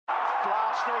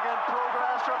Blasting in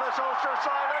progress from this Ulster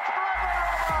side. It's Bradley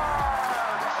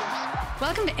Roberts!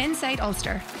 Welcome to Inside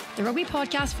Ulster, the rugby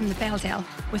podcast from the Belltale,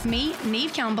 with me,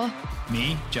 Niamh Campbell,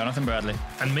 me, Jonathan Bradley,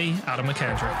 and me, Adam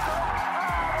McKendry.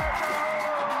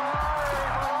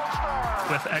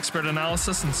 With expert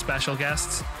analysis and special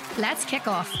guests. Let's kick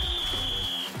off.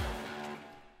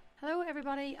 Hello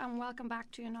everybody and welcome back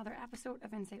to another episode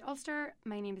of Inside Ulster.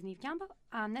 My name is Niamh Campbell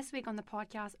and this week on the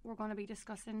podcast we're going to be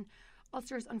discussing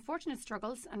Ulster's unfortunate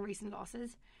struggles and recent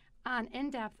losses, an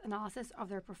in-depth analysis of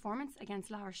their performance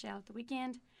against La Rochelle at the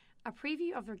weekend, a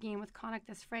preview of their game with Connacht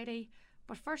this Friday,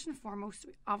 but first and foremost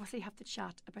we obviously have to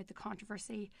chat about the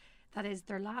controversy that is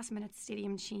their last minute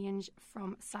stadium change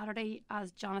from Saturday,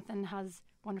 as Jonathan has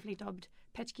wonderfully dubbed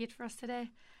Pitchgate for us today.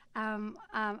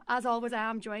 As always, I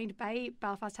am joined by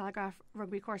Belfast Telegraph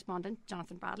rugby correspondent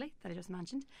Jonathan Bradley, that I just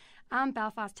mentioned, and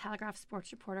Belfast Telegraph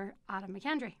sports reporter Adam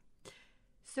McKendry.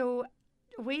 So,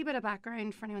 a wee bit of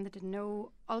background for anyone that didn't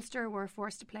know. Ulster were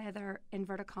forced to play their,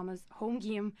 inverted commas, home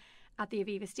game at the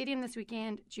Aviva Stadium this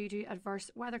weekend due to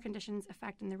adverse weather conditions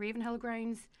affecting the Ravenhill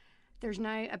grounds. There's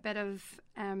now a bit of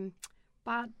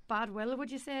bad will,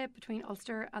 would you say, between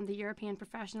Ulster and the European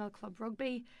Professional Club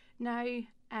Rugby. Now,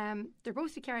 they're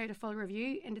supposed to carry out a full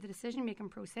review into the decision-making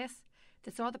process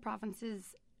that saw the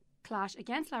province's clash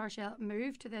against La Rochelle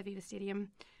move to the Aviva Stadium.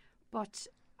 But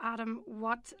Adam,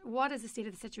 what is the state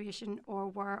of the situation, or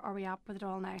where are we at with it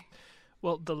all now?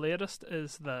 Well, the latest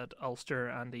is that Ulster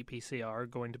and EPCR are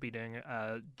going to be doing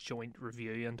a joint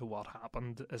review into what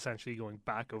happened, essentially going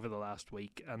back over the last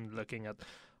week and looking at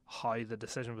how the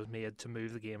decision was made to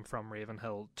move the game from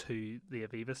Ravenhill to the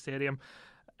Aviva Stadium.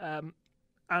 And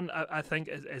I think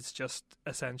it's just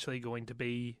essentially going to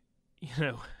be,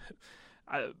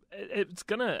 it's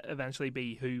going to eventually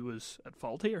be who was at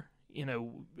fault here.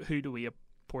 Who do we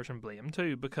apportion blame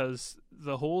to? Because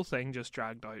the whole thing just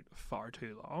dragged out far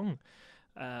too long.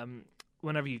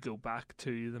 Whenever you go back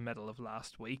to the middle of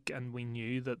last week, and we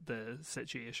knew that the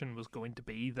situation was going to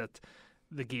be that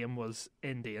the game was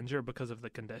in danger because of the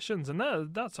conditions, and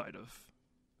that's out of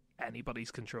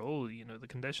anybody's control. The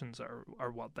conditions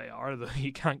are what they are.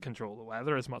 You can't control the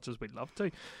weather as much as we'd love to,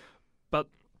 but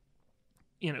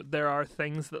there are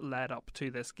things that led up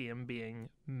to this game being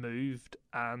moved,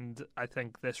 and I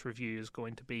think this review is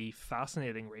going to be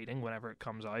fascinating reading whenever it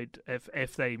comes out,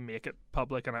 if they make it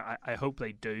public, and I hope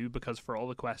they do, because for all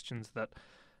the questions that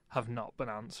have not been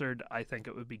answered, I think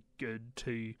it would be good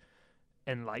to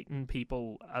enlighten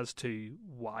people as to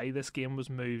why this game was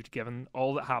moved, given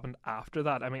all that happened after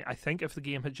that. I mean, I think if the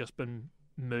game had just been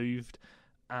moved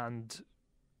and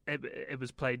it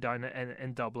was played down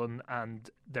in Dublin and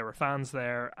there were fans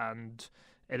there and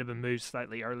it had been moved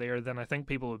slightly earlier, then I think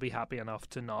people would be happy enough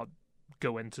to not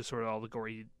go into sort of all the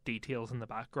gory details in the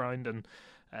background and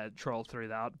trawl through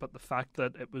that. But the fact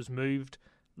that it was moved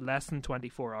less than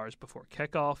 24 hours before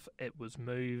kickoff, it was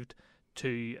moved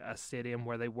to a stadium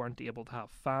where they weren't able to have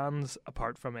fans,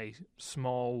 apart from a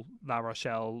small La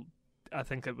Rochelle, I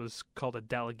think it was called a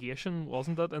delegation,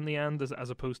 wasn't it, in the end, as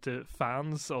opposed to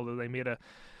fans, although they made a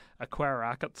queer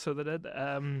racket, so they did.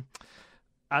 And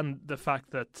the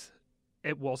fact that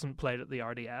it wasn't played at the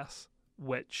RDS,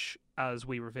 which, as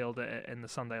we revealed in the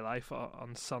Sunday Life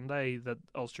on Sunday, that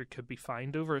Ulster could be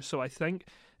fined over. So I think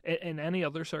in any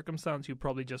other circumstance, you'd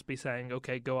probably just be saying,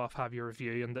 okay, go off, have your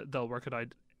review, and they'll work it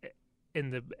out in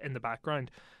the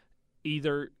background.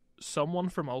 Either someone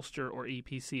from Ulster or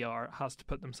EPCR has to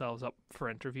put themselves up for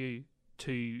interview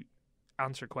to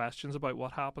answer questions about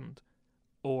what happened,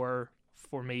 or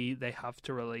for me, they have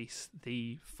to release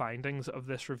the findings of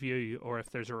this review, or if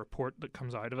there's a report that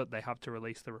comes out of it, they have to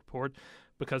release the report,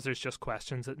 because there's just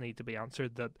questions that need to be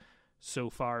answered that so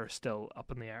far are still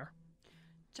up in the air.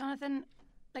 Jonathan,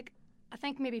 I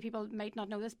think maybe people might not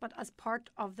know this, but as part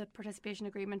of the participation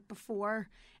agreement before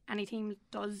any team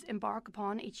does embark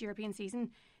upon each European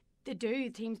season,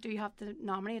 teams do have to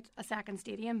nominate a second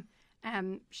stadium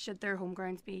should their home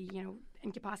grounds be,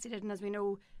 incapacitated. And as we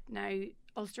know now,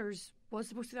 Ulster's was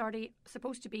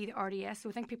supposed to be the RDS. So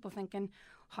I think people thinking,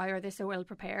 how are they so ill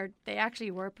prepared? They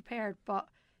actually were prepared, but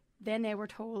then they were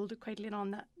told quite late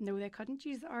on that no, they couldn't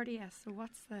use the RDS. So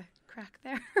what's the crack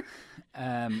there?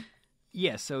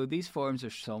 Yeah, so these forms are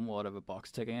somewhat of a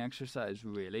box-ticking exercise,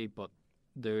 really, but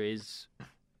there is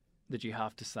that you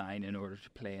have to sign in order to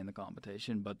play in the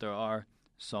competition, but there are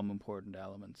some important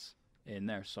elements in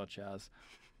there, such as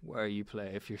where you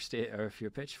play if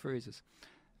your pitch freezes.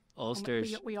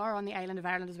 Ulster's we are on the island of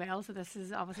Ireland as well, so this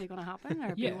is obviously going to happen.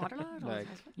 Or yeah, Waterloo,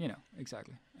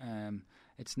 exactly.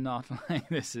 It's not like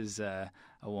this is a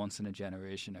once in a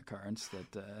generation occurrence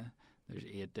that there's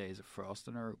 8 days of frost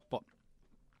in her, but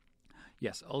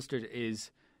Yes, Ulster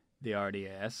is the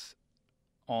RDS.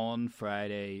 On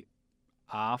Friday,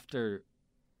 after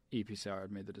EPCR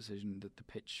had made the decision that the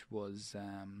pitch was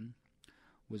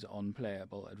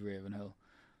unplayable at Ravenhill,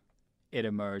 it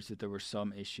emerged that there were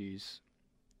some issues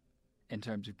in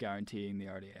terms of guaranteeing the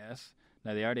RDS.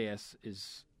 Now, the RDS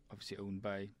is obviously owned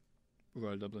by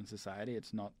Royal Dublin Society.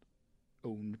 It's not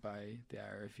owned by the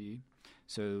IRFU.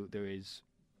 So there is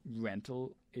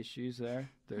rental issues there.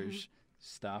 There's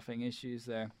staffing issues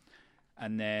there.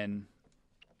 And then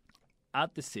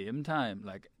at the same time,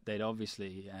 like, they'd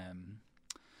obviously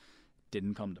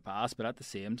didn't come to pass, but at the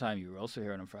same time you were also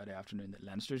hearing on Friday afternoon that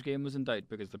Leinster's game was in doubt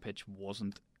because the pitch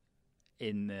wasn't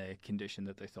in the condition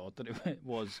that they thought that it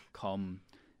was come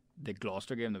the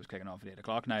Gloucester game that was kicking off at 8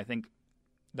 o'clock. Now, I think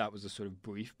that was a sort of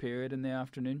brief period in the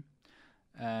afternoon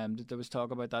that there was talk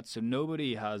about that. So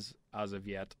nobody has, as of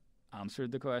yet,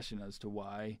 answered the question as to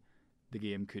why the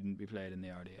game couldn't be played in the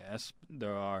RDS.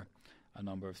 There are a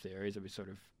number of theories that we sort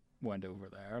of went over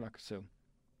there. Like, so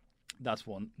that's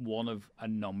one of a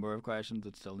number of questions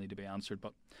that still need to be answered.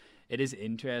 But it is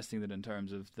interesting that in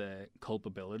terms of the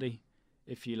culpability,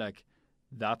 if you like,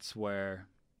 that's where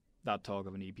that talk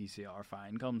of an EPCR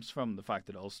fine comes from. The fact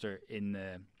that Ulster in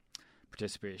the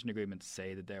participation agreement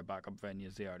say that their backup venue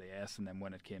is the RDS, and then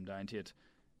when it came down to it,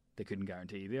 they couldn't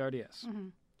guarantee the RDS. Mm-hmm.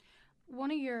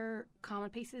 One of your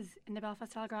comment pieces in the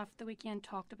Belfast Telegraph the weekend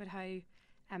talked about how,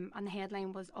 and the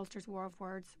headline was Ulster's war of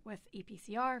words with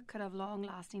EPCR could have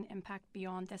long-lasting impact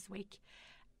beyond this week.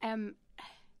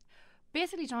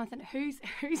 Basically, Jonathan, whose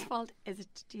fault is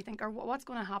it, do you think, or what's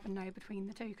going to happen now between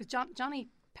the two? Because Johnny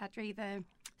Petrie, the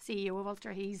CEO of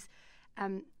Ulster, he's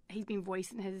been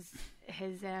voicing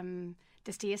his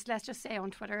distaste, let's just say, on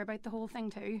Twitter about the whole thing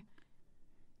too.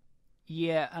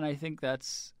 Yeah, and I think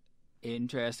that's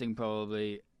interesting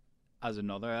probably as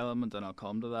another element, and I'll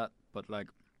come to that. But like,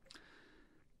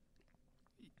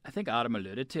 I think Adam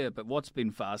alluded to it, but what's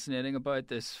been fascinating about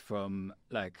this from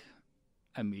like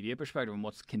a media perspective and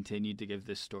what's continued to give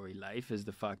this story life is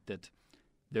the fact that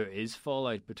there is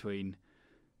fallout between,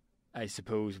 I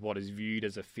suppose, what is viewed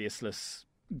as a faceless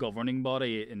governing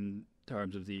body in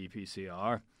terms of the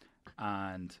EPCR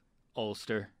and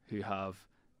Ulster, who have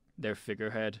their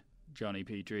figurehead, Johnny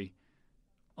Petrie,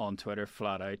 on Twitter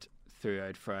flat out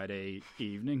throughout Friday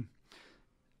evening.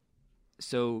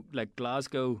 So, like,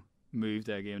 Glasgow moved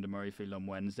their game to Murrayfield on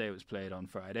Wednesday. It was played on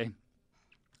Friday.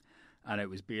 And it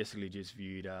was basically just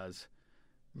viewed as,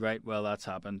 right, well, that's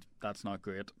happened. That's not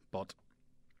great. But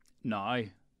now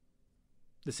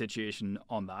the situation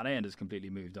on that end has completely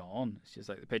moved on. It's just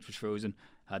like the pitch was frozen,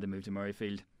 had to move to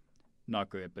Murrayfield. Not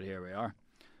great, but here we are.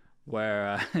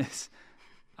 Whereas,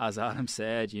 as Adam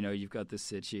said, you know, you've got this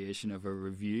situation of a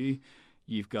review.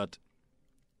 You've got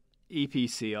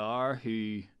EPCR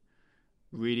who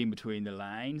reading between the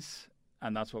lines,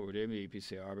 and that's what we're doing with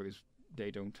EPCR because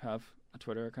they don't have a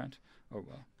Twitter account, or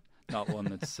well, not one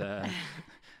that's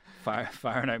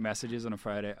firing out messages on a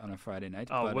Friday night.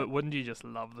 Oh, wouldn't you just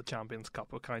love the Champions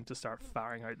Cup account to start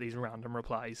firing out these random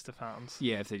replies to fans?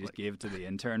 Yeah, if they just gave it to the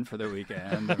intern for the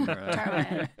weekend.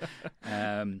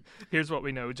 Here's what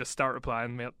we know. Just start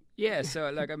replying, mate. Yeah, so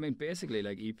like, I mean, basically,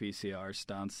 like, EPCR's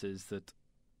stance is that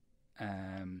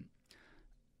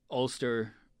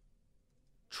Ulster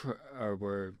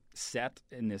were set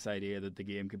in this idea that the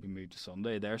game could be moved to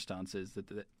Sunday. Their stance is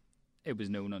that it was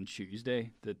known on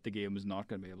Tuesday that the game was not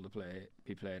going to be able to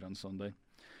be played on Sunday.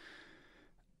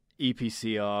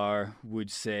 EPCR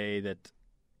would say that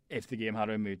if the game had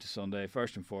been moved to Sunday,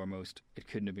 first and foremost, it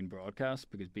couldn't have been broadcast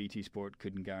because BT Sport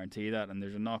couldn't guarantee that, and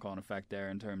there's a knock-on effect there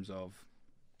in terms of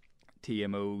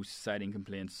TMOs, citing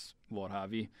complaints, what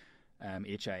have you,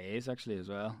 HIAs actually as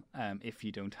well, if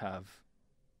you don't have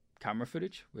camera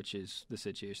footage, which is the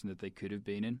situation that they could have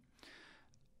been in,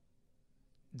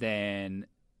 then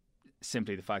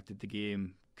simply the fact that the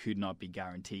game could not be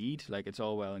guaranteed. Like, it's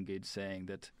all well and good saying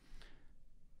that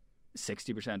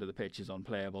 60% of the pitch is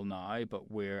unplayable now,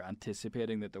 but we're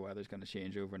anticipating that the weather's going to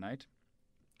change overnight.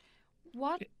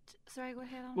 What? Sorry, go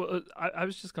ahead on. Well, I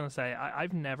was just going to say,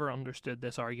 I've never understood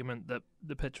this argument that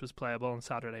the pitch was playable on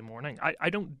Saturday morning. I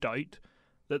don't doubt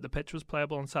that the pitch was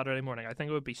playable on Saturday morning. I think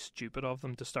it would be stupid of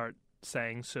them to start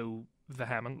saying so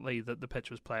vehemently that the pitch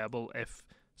was playable if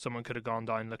someone could have gone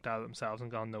down, looked at it themselves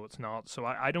and gone, no, it's not. So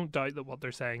I don't doubt that what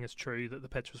they're saying is true, that the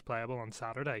pitch was playable on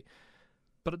Saturday.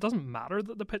 But it doesn't matter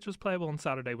that the pitch was playable on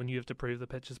Saturday when you have to prove the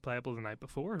pitch is playable the night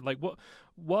before. Like,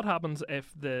 what happens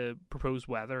if the proposed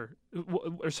weather...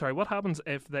 what happens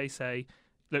if they say,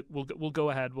 look, we'll go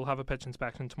ahead, we'll have a pitch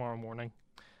inspection tomorrow morning,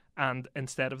 and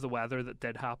instead of the weather that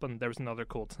did happen, there was another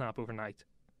cold snap overnight,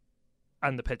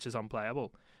 and the pitch is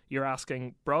unplayable? You're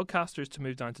asking broadcasters to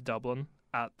move down to Dublin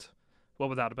at, what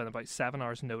would that have been, about 7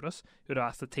 hours notice. You would have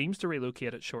asked the teams to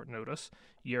relocate at short notice.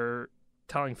 You're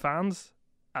telling fans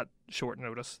at short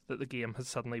notice that the game has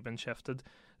suddenly been shifted.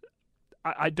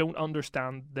 I don't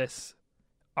understand this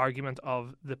argument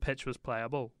of the pitch was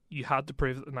playable. You had to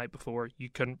prove it the night before. You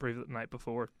couldn't prove it the night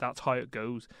before. That's how it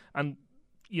goes. And,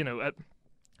 you know,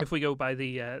 if we go by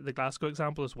the Glasgow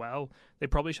example as well, they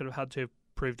probably should have had to have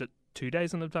proved it 2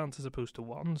 days in advance as opposed to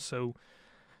 1. So,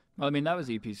 well, I mean, that was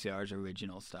EPCR's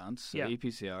original stance. So yeah.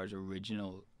 EPCR's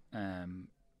original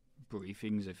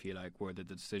briefings, if you like, were that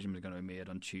the decision was going to be made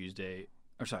on Thursday,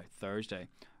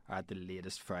 or at the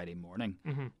latest Friday morning.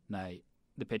 Mm-hmm. Now,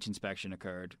 the pitch inspection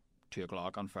occurred 2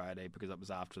 o'clock on Friday because that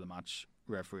was after the match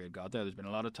referee had got there. There's been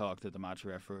a lot of talk that the match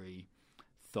referee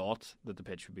thought that the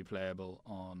pitch would be playable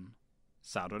on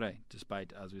Saturday,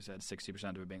 despite, as we said,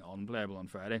 60% of it being unplayable on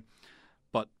Friday.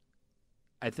 But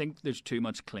I think there's too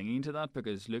much clinging to that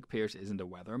because Luke Pearce isn't a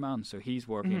weatherman, so he's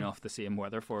working off the same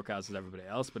weather forecast as everybody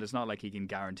else, but it's not like he can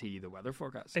guarantee the weather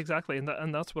forecast. Exactly,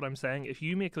 and that's what I'm saying. If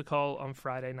you make the call on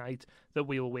Friday night that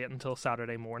we will wait until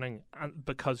Saturday morning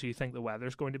because you think the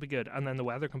weather's going to be good, and then the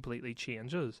weather completely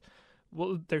changes,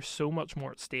 well, there's so much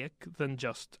more at stake than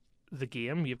just the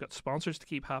game. You've got sponsors to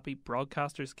keep happy,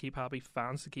 broadcasters to keep happy,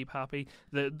 fans to keep happy,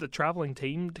 the travelling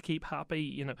team to keep happy.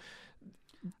 You know,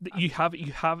 you have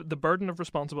the burden of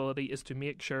responsibility is to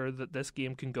make sure that this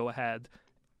game can go ahead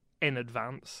in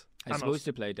advance. I suppose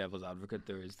to play devil's advocate,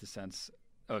 there is the sense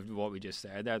of what we just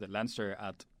said there, that Leinster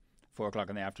at 4 o'clock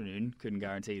in the afternoon couldn't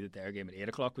guarantee that their game at 8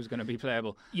 o'clock was going to be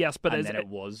playable. Yes, but then it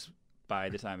was by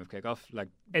the time of kickoff. Like,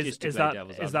 is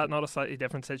that not a slightly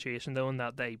different situation though, in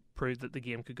that they proved that the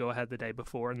game could go ahead the day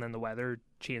before, and then the weather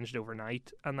changed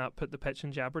overnight, and that put the pitch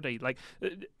in jeopardy? Like,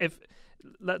 if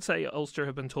let's say Ulster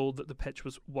had been told that the pitch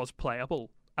was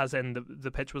playable, as in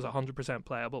the pitch was 100%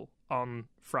 playable on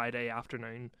Friday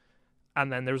afternoon,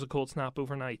 and then there was a cold snap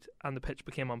overnight, and the pitch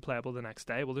became unplayable the next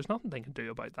day. Well, there's nothing they can do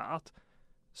about that.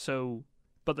 So,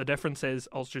 but the difference is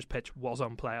Ulster's pitch was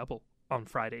unplayable on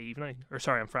Friday evening, or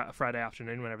sorry, on Friday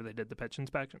afternoon, whenever they did the pitch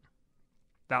inspection.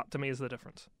 That to me is the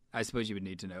difference. I suppose you would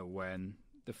need to know when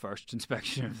the first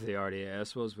inspection of the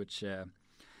RDS was, which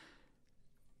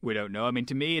we don't know. I mean,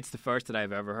 to me, it's the first that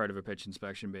I've ever heard of a pitch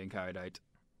inspection being carried out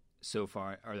so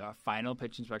far, or a final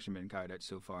pitch inspection being carried out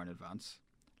so far in advance.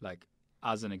 Like,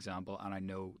 as an example, and I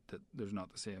know that there's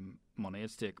not the same money at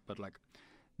stake, but like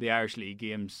the Irish League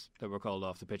games that were called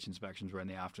off, the pitch inspections were in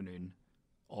the afternoon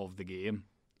of the game.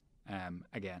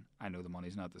 Again, I know the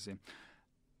money's not the same.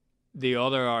 The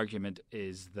other argument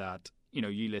is that, you know,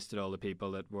 you listed all the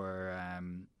people that were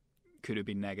could have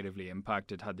been negatively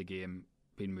impacted had the game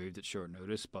been moved at short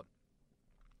notice, but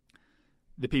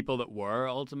the people that were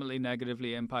ultimately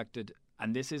negatively impacted,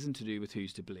 and this isn't to do with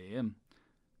who's to blame.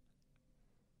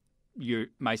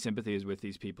 My sympathy is with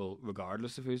these people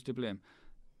regardless of who's to blame.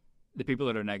 The people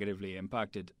that are negatively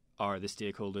impacted are the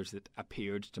stakeholders that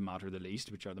appeared to matter the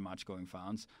least, which are the match-going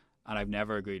fans. And I've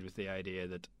never agreed with the idea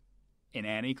that in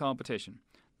any competition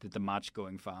that the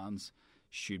match-going fans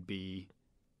should be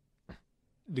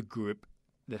the group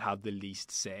that have the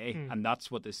least say, and that's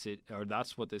what this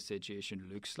situation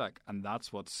looks like, and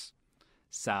that's what's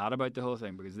sad about the whole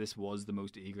thing, because this was the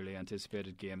most eagerly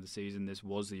anticipated game of the season. This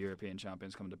was the European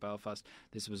champions coming to Belfast.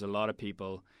 This was a lot of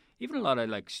people, even a lot of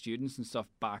like students and stuff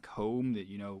back home that,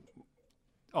 you know,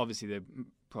 obviously they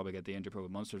probably get the Interpro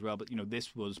with Munster as well, but you know,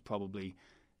 this was probably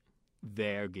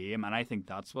their game, and I think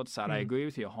that's what's sad. I agree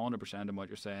with you 100% on what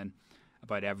you're saying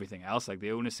about everything else. Like,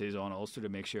 the onus is on Ulster to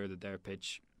make sure that their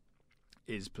pitch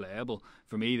is playable.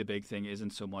 For me, the big thing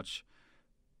isn't so much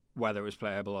whether it was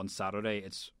playable on Saturday,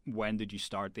 it's when did you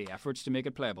start the efforts to make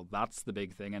it playable. That's the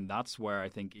big thing, and that's where I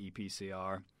think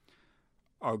EPCR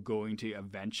are going to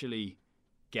eventually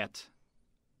get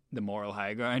the moral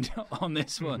high ground on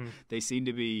this one. They seem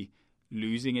to be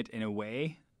losing it in a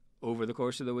way over the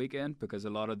course of the weekend because a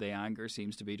lot of the anger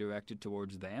seems to be directed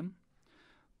towards them.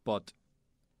 But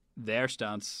their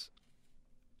stance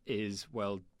is,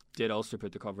 well, did Ulster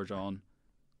put the coverage on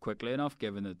quickly enough,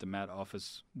 given that the Met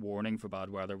Office warning for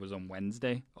bad weather was on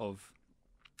Wednesday of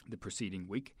the preceding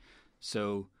week?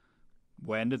 So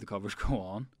when did the coverage go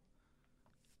on?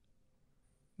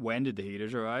 When did the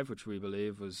heaters arrive, which we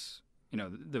believe was, you know,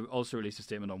 the Ulster released a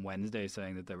statement on Wednesday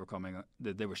saying that they were coming,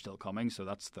 that they were still coming, so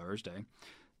that's Thursday.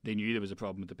 They knew there was a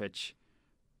problem with the pitch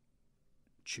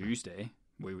Tuesday.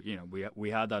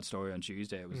 We had that story on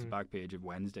Tuesday. It was the back page of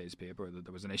Wednesday's paper that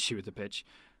there was an issue with the pitch.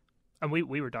 And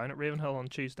we were down at Ravenhill on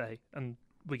Tuesday, and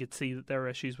we could see that there were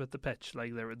issues with the pitch.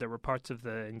 Like, there were parts of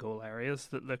the in-goal areas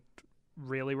that looked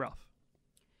really rough.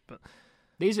 But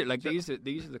These are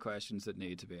the questions that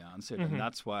need to be answered, and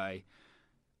that's why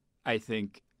I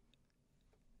think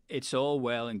it's all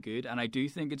well and good, and I do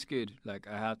think it's good. Like,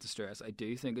 I have to stress, I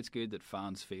do think it's good that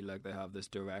fans feel like they have this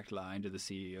direct line to the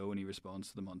CEO and he responds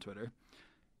to them on Twitter.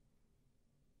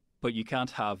 But you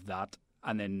can't have that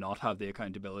and then not have the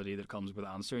accountability that comes with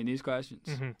answering these questions.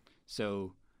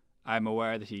 So I'm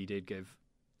aware that he did give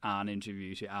an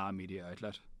interview to a media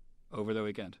outlet over the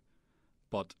weekend,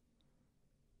 but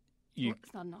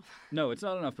it's not enough. No, it's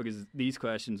not enough, because these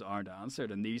questions aren't answered,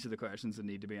 and these are the questions that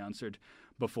need to be answered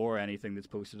before anything that's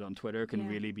posted on Twitter can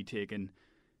really be taken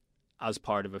as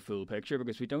part of a full picture,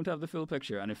 because we don't have the full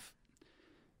picture. And if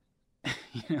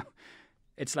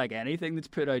it's like anything that's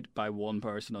put out by one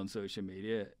person on social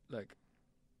media, like,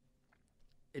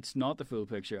 it's not the full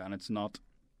picture, and it's not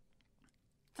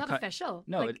official.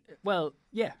 No,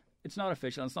 it's not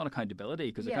official, and it's not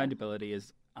accountability, because accountability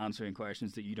is answering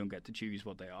questions that you don't get to choose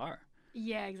what they are.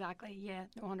 Yeah, exactly. Yeah,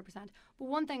 100%. But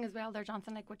one thing as well there,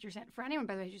 Jonathan, like what you're saying, for anyone,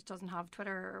 by the way, who just doesn't have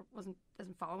Twitter or isn't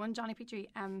following Johnny Petrie,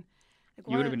 like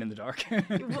you would have been in the dark.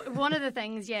 One of the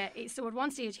things, so at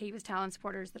one stage he was telling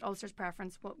supporters that Ulster's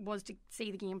preference was to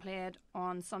see the game played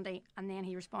on Sunday, and then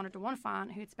he responded to one fan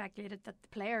who had speculated that the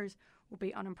players would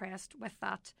be unimpressed with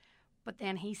that. But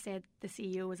then he said the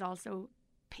CEO was also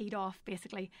peed off,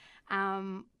 basically.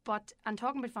 But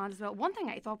talking about fans as well, one thing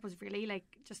I thought was really like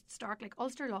just stark, like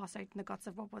Ulster lost out in the guts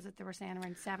of, what was it they were saying,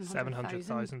 around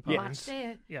 700,000 match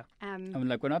day. Yeah. I mean,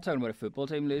 like, we're not talking about a football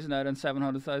team losing out on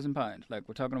 £700,000. Like,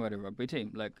 we're talking about a rugby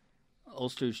team. Like,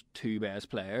 Ulster's two best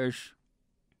players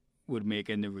would make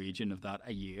in the region of that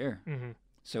a year.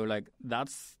 So, like,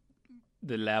 that's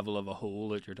the level of a hole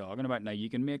that you're talking about. Now, you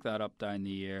can make that up down the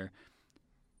year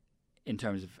in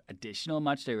terms of additional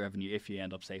matchday revenue if you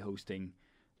end up, say, hosting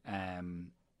a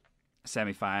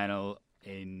semi-final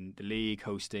in the league,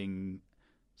 hosting,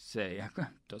 say,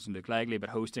 doesn't look likely, but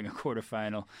hosting a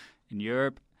quarter-final in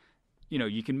Europe.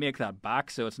 You can make that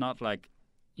back, so it's not like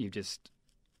you've just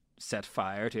set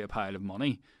fire to a pile of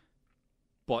money.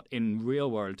 But in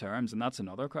real-world terms, and that's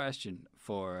another question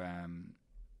for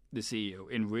the CEO,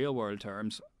 in real-world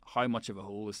terms, how much of a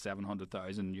hole is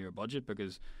 700,000 in your budget?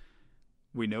 Because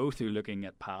we know through looking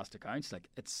at past accounts, like,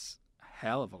 it's a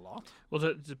hell of a lot. Well,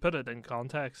 to put it in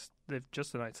context, they've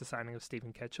just announced the signing of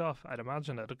Stephen Kitchoff. I'd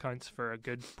imagine it accounts for a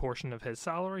good portion of his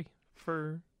salary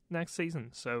for next season.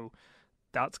 So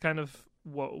that's kind of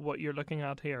what you're looking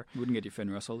at here. Wouldn't get you Finn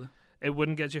Russell, though. It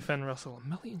wouldn't get you Finn Russell. £1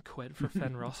 million for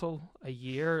Finn Russell a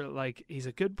year. Like, he's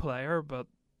a good player, but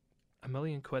 £1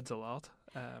 million a lot.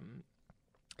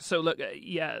 So look,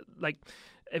 like,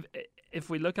 if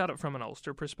we look at it from an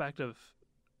Ulster perspective,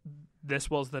 this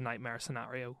was the nightmare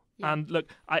scenario. Yeah. And look,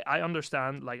 I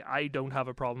understand, like, I don't have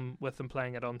a problem with them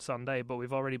playing it on Sunday, but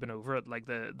we've already been over it. Like,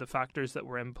 the factors that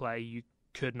were in play, you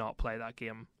could not play that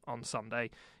game on Sunday.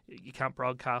 You can't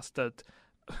broadcast it.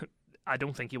 I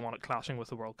don't think you want it clashing with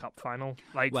the World Cup final.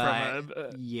 Like, well,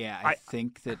 I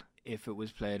think that if it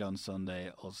was played on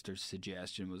Sunday, Ulster's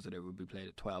suggestion was that it would be played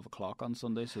at 12 o'clock on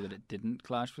Sunday so that it didn't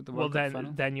clash with the World Cup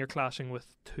final. Then you're clashing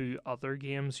with two other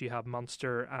games. You have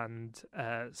Munster and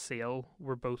Sale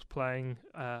were both playing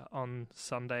on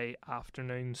Sunday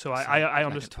afternoon. So I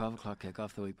understand. 12 o'clock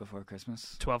kickoff the week before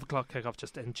Christmas. 12 o'clock kickoff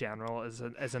just in general is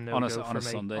a no-go for me.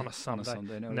 Sunday. On a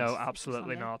Sunday. No,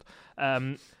 absolutely not.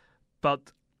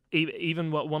 But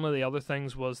even one of the other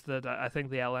things was that I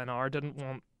think the LNR didn't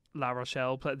want La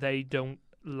Rochelle play. They don't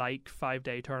like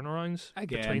 5-day turnarounds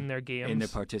between their games. In the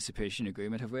participation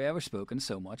agreement, have we ever spoken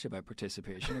so much about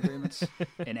participation agreements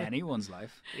in anyone's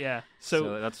life? Yeah,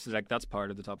 so that's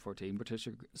part of the top 14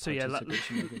 participation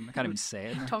agreement. I can't even say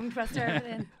it. Tongue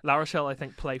twister. La Rochelle, I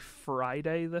think, play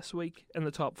Friday this week in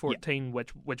the top 14,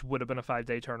 which would have been a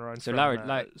 5-day turnaround. So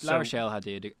La Rochelle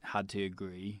had to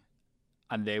agree,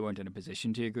 and they weren't in a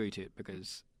position to agree to it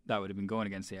because that would have been going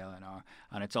against the LNR.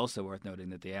 And it's also worth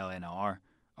noting that the LNR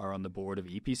are on the board of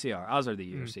EPCR, as are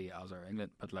the UFC, as are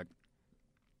England. But like,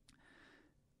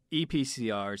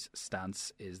 EPCR's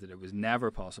stance is that it was never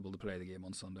possible to play the game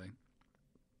on Sunday.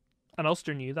 And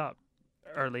Ulster knew that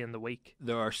early in the week.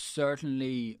 There are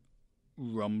certainly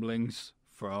rumblings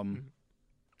from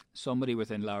somebody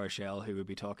within La Rochelle who would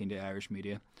be talking to Irish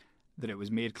media that it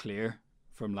was made clear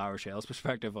from La Rochelle's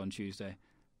perspective on Tuesday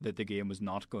that the game was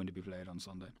not going to be played on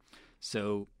Sunday.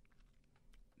 So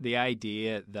the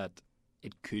idea that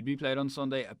it could be played on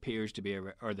Sunday appears to be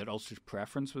or that Ulster's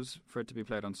preference was for it to be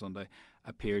played on Sunday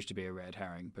appears to be a red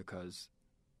herring, because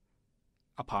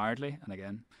apparently, and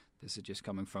again, this is just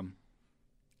coming from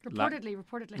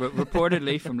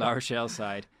reportedly from La Rochelle's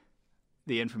side,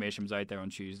 the information was out there on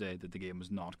Tuesday that the game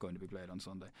was not going to be played on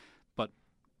Sunday. But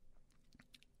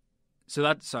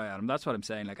So sorry, Adam, that's what I'm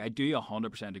saying. Like, I do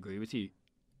 100% agree with you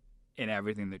in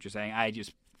everything that you're saying.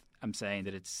 I'm saying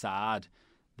that it's sad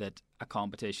that a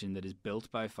competition that is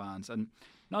built by fans, and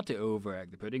not to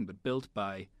over-egg the pudding, but built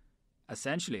by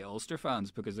essentially Ulster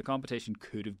fans, because the competition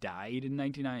could have died in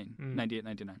 98,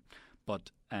 99.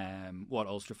 But what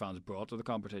Ulster fans brought to the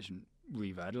competition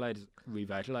revitalised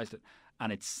it.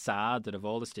 And it's sad that of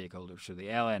all the stakeholders, so the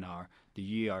LNR,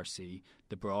 the URC,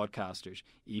 the broadcasters,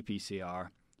 EPCR,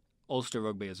 Ulster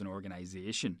Rugby as an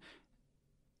organisation,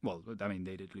 well, I mean,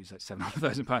 they did lose like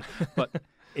 £700,000, but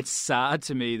it's sad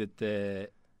to me that the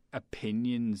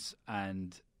opinions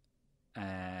and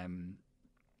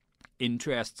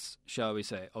interests, shall we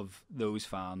say, of those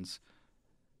fans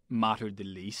mattered the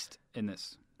least in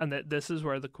this. And this is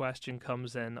where the question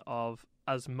comes in of,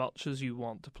 as much as you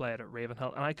want to play it at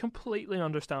Ravenhill, and I completely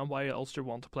understand why Ulster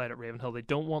want to play it at Ravenhill. They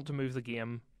don't want to move the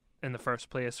game in the first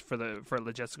place for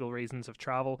logistical reasons of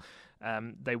travel.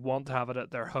 They want to have it at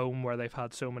their home where they've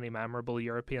had so many memorable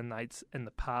European nights in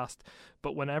the past.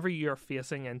 But whenever you're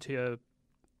facing into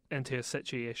a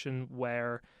situation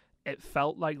where it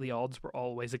felt like the odds were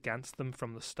always against them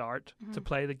from the start to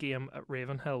play the game at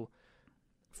Ravenhill,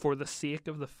 for the sake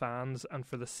of the fans and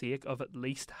for the sake of at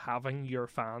least having your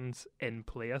fans in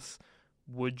place,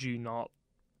 would you not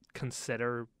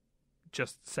consider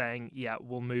just saying, yeah,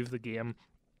 we'll move the game,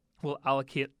 we'll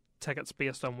allocate tickets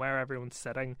based on where everyone's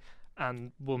sitting,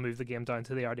 and we'll move the game down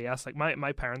to the RDS? Like,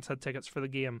 my parents had tickets for the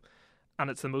game, and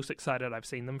it's the most excited I've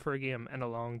seen them for a game in a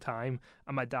long time.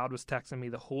 And my dad was texting me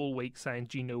the whole week saying,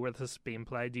 do you know where this is being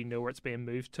played? Do you know where it's being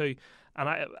moved to? And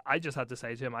I just had to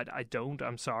say to him, I don't.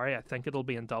 I'm sorry. I think it'll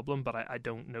be in Dublin, but I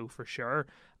don't know for sure.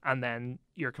 And then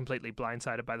you're completely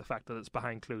blindsided by the fact that it's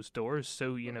behind closed doors.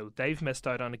 So, you know, they've missed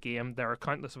out on a game. There are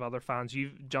countless of other fans.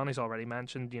 Johnny's already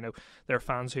mentioned, you know, there are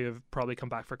fans who have probably come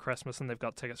back for Christmas and they've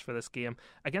got tickets for this game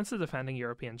against the defending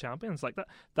European champions. Like,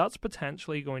 that's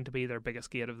potentially going to be their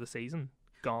biggest gate of the season.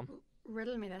 Gone.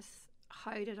 Riddle me this.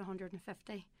 How did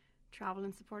 150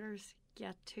 travelling supporters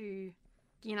get to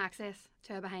gain access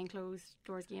to a behind closed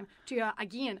doors game, to a,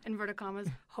 again, inverted commas,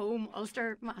 home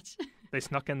Ulster match? They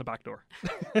snuck in the back door.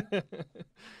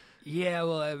 Yeah,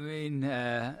 well, I mean,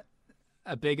 a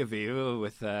big Aviva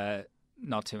with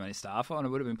not too many staff on, it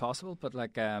would have been possible, but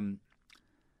like, I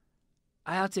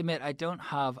have to admit, I don't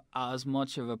have as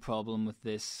much of a problem with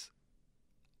this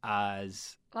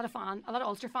as a lot of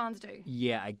Ulster fans do.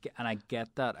 Yeah, I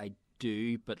get that, I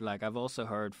do, but like, I've also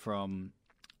heard from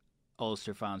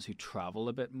Ulster fans who travel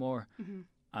a bit more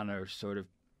and are sort of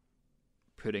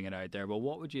putting it out there. Well,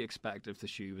 what would you expect if the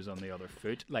shoe was on the other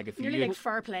foot? Like, if nearly like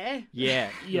fair play. Yeah,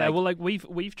 yeah. Well, like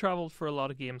we've travelled for a lot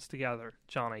of games together,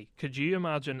 Johnny. Could you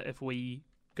imagine if we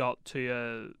got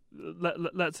to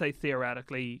let's say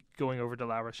theoretically going over to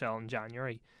La Rochelle in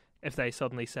January, if they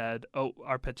suddenly said, oh,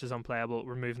 our pitch is unplayable,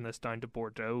 we're moving this down to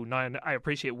Bordeaux. Now, I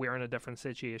appreciate we're in a different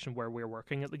situation where we're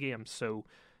working at the game, so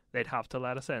they'd have to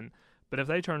let us in. But if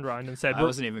they turned around and said... I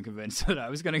wasn't even convinced that I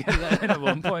was going to get that in at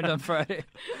one point on Friday.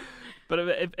 But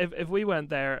if we went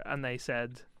there and they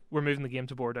said, we're moving the game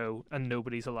to Bordeaux and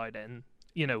nobody's allowed in,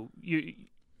 you know,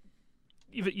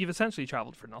 you've essentially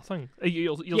travelled for nothing.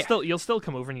 You'll still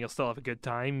come over and you'll still have a good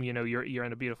time. You know, you're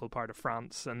in a beautiful part of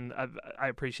France, and I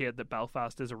appreciate that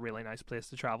Belfast is a really nice place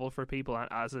to travel for people,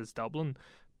 as is Dublin.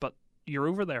 But you're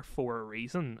over there for a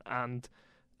reason, and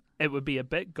it would be a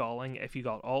bit galling if you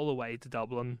got all the way to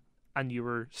Dublin and you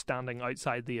were standing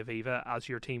outside the Aviva as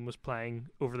your team was playing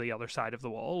over the other side of the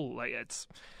wall. Like, it's...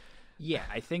 Yeah,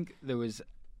 I think there was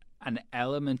an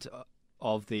element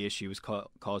of the issue was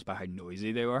caused by how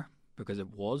noisy they were, because it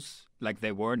was, like,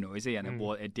 they were noisy, and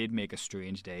it did make a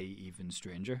strange day even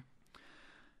stranger.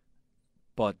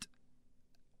 And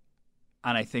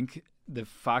I think the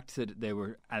fact that they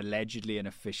were allegedly an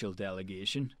official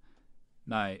delegation,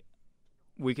 now,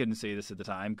 we couldn't see this at the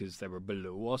time because they were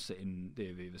below us in the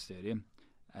Aviva Stadium.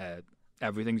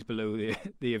 Everything's below the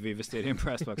Aviva Stadium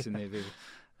press box in the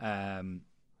Aviva.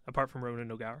 Apart from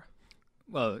Ronan O'Gara.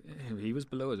 Well, he was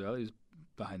below as well. He was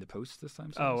behind the post this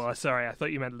time. Oh, well, sorry. I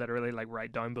thought you meant literally like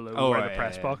right down below where the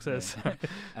press box is.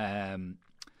 Yeah.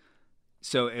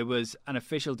 So it was an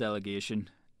official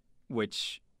delegation,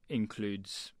 which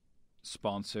includes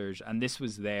sponsors, and this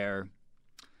was their...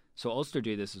 So Ulster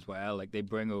do this as well. Like, they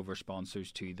bring over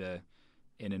sponsors to the,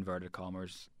 in inverted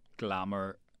commas,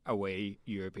 glamour away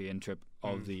European trip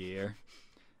of the year.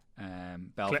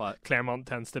 Belfast, Claremont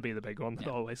tends to be the big one that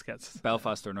always gets.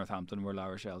 Belfast or Northampton were La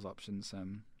Rochelle's options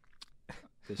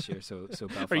this year. So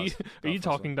Belfast. Are you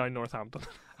talking down Northampton?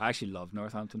 I actually love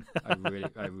Northampton. I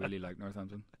really like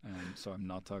Northampton. So I'm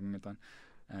not talking it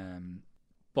down.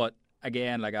 But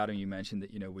again, like Adam, you mentioned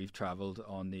that, you know, we've travelled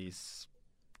on these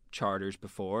charters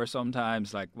before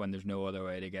sometimes, like when there's no other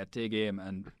way to get to a game.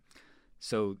 And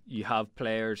so you have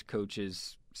players,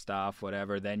 coaches, staff,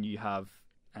 whatever. Then you have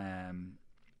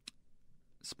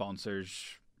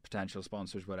sponsors, potential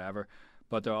sponsors, whatever.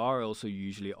 But there are also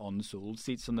usually unsold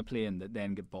seats on the plane that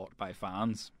then get bought by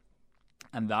fans.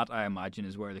 And that, I imagine,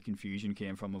 is where the confusion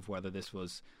came from of whether this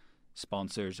was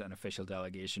sponsors, an official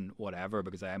delegation, whatever,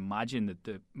 because I imagine that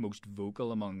the most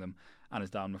vocal among them, and as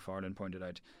Dan McFarlane pointed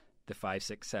out, the 5,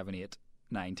 6, 7, 8,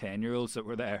 9, 10-year-olds that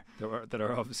were there, that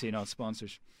are obviously not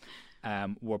sponsors,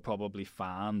 were probably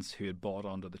fans who had bought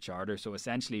onto the charter. So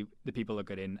essentially, the people that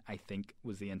got in, I think,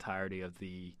 was the entirety of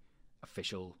the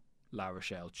official La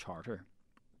Rochelle charter.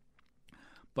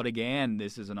 But again,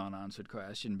 this is an unanswered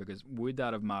question, because would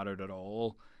that have mattered at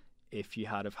all if you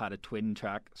had have had a twin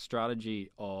track strategy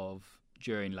of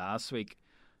during last week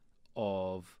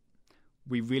of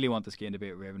we really want this game to be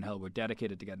at Ravenhill, we're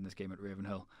dedicated to getting this game at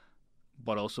Ravenhill,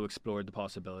 but also explored the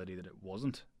possibility that it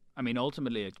wasn't. I mean,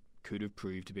 ultimately it could have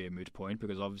proved to be a moot point,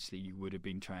 because obviously you would have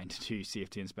been trying to do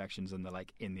safety inspections and the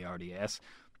like in the RDS,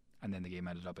 and then the game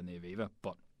ended up in the Aviva.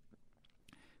 But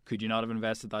could you not have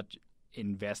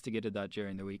investigated that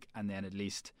during the week, and then at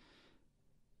least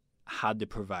had the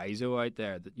proviso out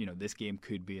there that, you know, this game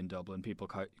could be in Dublin, people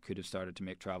could have started to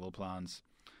make travel plans,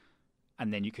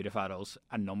 and then you could have had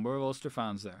a number of Ulster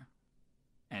fans there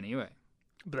anyway.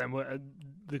 But then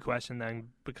the question then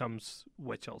becomes,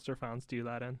 which Ulster fans do you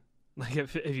let in? Like,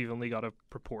 if you've only got a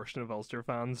proportion of Ulster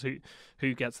fans,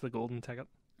 who gets the golden ticket?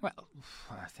 Well,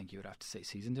 I think you would have to say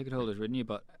season ticket holders, wouldn't you?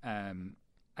 But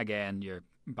again, you're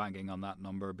banking on that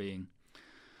number being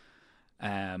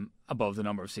above the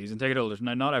number of season ticket holders.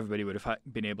 Now, not everybody would have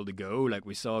been able to go. Like,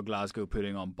 we saw Glasgow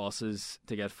putting on buses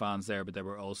to get fans there, but they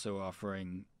were also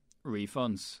offering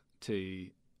refunds to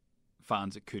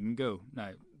fans that couldn't go.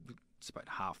 Now, it's about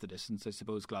half the distance, I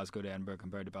suppose, Glasgow to Edinburgh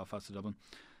compared to Belfast to Dublin.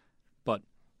 But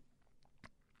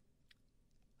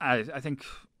I think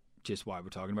just while we're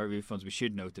talking about refunds, we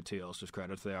should note that to Ulster's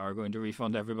credit, they are going to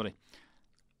refund everybody.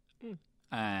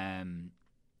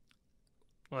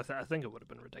 Well, I think it would have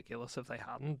been ridiculous if they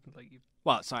hadn't.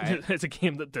 Well, sorry, it's a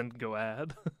game that didn't go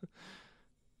ahead.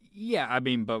 Yeah, I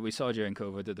mean, but we saw during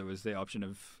COVID that there was the option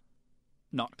of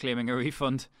not claiming a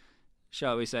refund,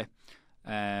 shall we say.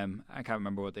 I can't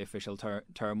remember what the official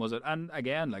term was. And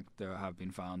again, like, there have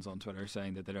been fans on Twitter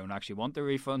saying that they don't actually want the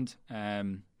refund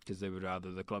because they would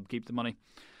rather the club keep the money.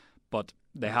 But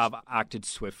they have acted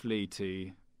swiftly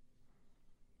to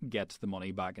get the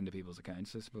money back into people's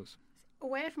accounts, I suppose.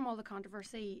 Away from all the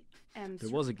controversy, there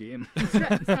was a game. Was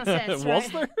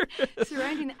there?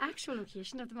 Surrounding the actual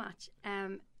location of the match.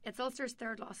 It's Ulster's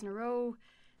third loss in a row.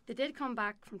 They did come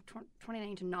back from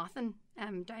 29 to nothing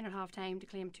down at half time to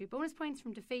claim 2 bonus points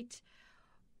from defeat.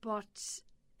 But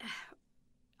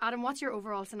Adam, what's your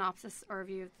overall synopsis or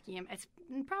review of the game? It's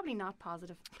probably not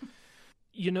positive.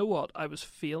 You know what? I was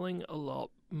feeling a lot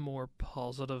more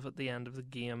positive at the end of the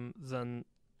game than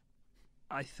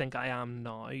I think I am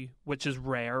now, which is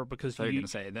rare because you're going to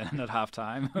say then at half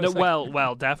time. No,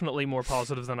 well, definitely more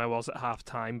positive than I was at half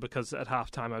time, because at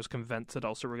half time I was convinced that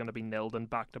Ulster were going to be nilled in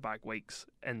back-to-back weeks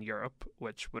in Europe,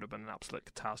 which would have been an absolute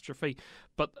catastrophe.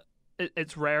 But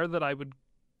it's rare that I would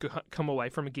come away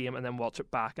from a game and then watch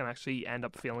it back and actually end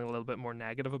up feeling a little bit more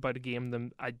negative about a game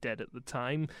than I did at the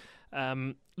time.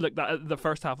 Look, the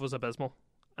first half was abysmal,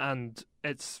 and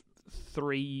it's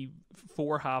 3-4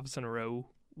 halves in a row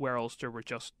where Ulster were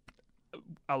just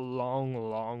a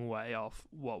long way off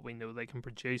what we know they can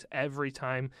produce. Every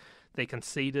time they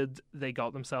conceded, they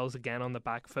got themselves again on the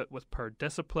back foot with poor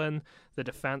discipline. The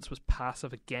defence was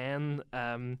passive again.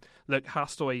 Look,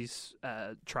 Hastoy's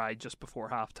try just before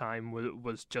half-time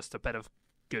was just a bit of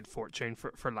good fortune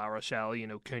for La Rochelle. You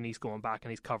know, Cooney's going back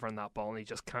and he's covering that ball and he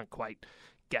just can't quite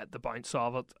get the bounce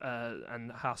of it, and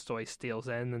Hastoy steals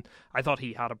in. And I thought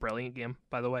he had a brilliant game,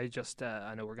 by the way. Just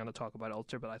I know we're going to talk about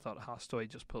Ulster, but I thought Hastoy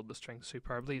just pulled the string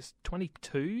superbly. He's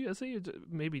 22, is he?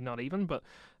 Maybe not even, but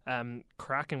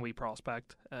cracking wee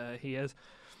prospect he is.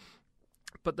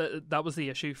 But that was the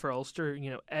issue for Ulster.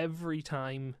 You know, every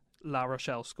time La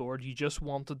Rochelle scored, you just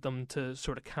wanted them to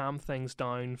sort of calm things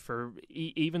down for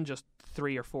even just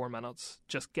 3 or 4 minutes.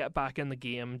 Just get back in the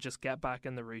game, just get back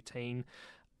in the routine.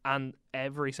 And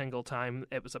every single time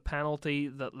it was a penalty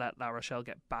that let La Rochelle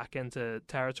get back into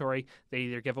territory. They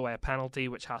either give away a penalty,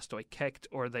 which Hastoy kicked,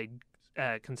 or they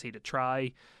concede a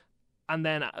try. And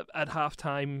then at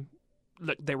half-time,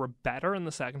 look, they were better in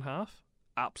the second half.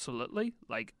 Absolutely.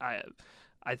 Like, I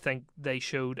think they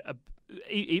showed,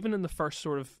 even in the first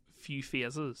sort of few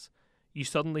phases, you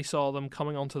suddenly saw them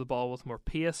coming onto the ball with more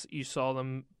pace. You saw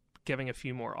them giving a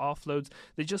few more offloads.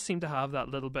 They just seem to have that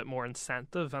little bit more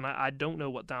incentive, and I don't know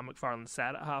what Dan McFarland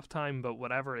said at halftime, but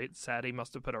whatever it said, he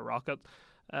must have put a rocket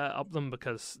up them,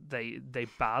 because they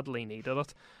badly needed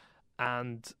it,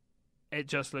 and it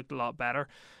just looked a lot better.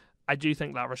 I do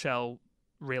think La Rochelle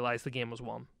realised the game was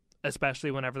won,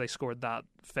 especially whenever they scored that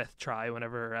fifth try,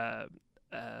 whenever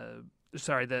the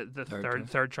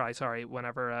third try,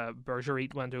 whenever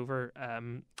Bergerit went over.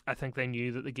 I think they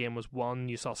knew that the game was won.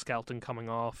 You saw Skelton coming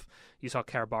off. You saw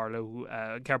Kerr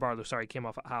Barlow came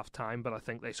off at half time, but I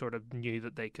think they sort of knew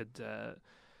that they could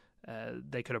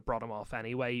have brought him off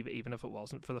anyway, even if it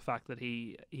wasn't for the fact that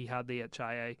he had the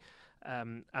HIA.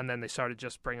 And then they started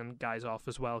just bringing guys off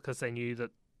as well, because they knew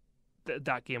that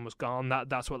that game was gone.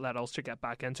 That's what let Ulster get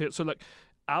back into it. So look,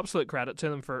 absolute credit to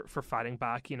them for fighting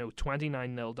back.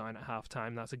 29-0 down at half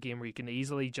time. That's a game where you can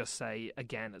easily just say,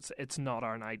 again, it's not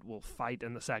our night. We'll fight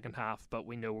in the second half, but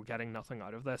we know we're getting nothing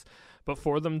out of this. But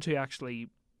for them to actually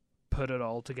put it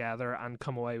all together and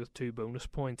come away with 2 bonus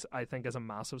points, I think is a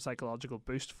massive psychological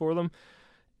boost for them.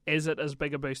 Is it as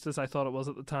big a boost as I thought it was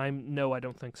at the time? No, I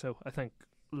don't think so. I think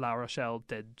La Rochelle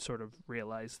did sort of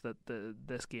realise that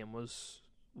this game was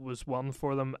won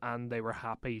for them, and they were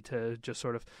happy to just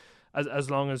sort of, as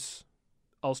long as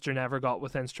Ulster never got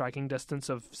within striking distance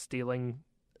of stealing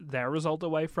their result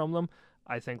away from them,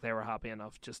 I think they were happy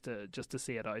enough just to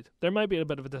see it out. There might be a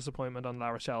bit of a disappointment on La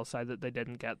Rochelle's side that they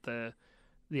didn't get the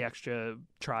extra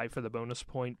try for the bonus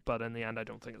point, but in the end I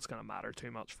don't think it's going to matter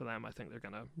too much for them. I think they're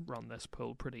going to run this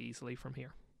pool pretty easily from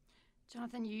here.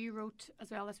 Jonathan, you wrote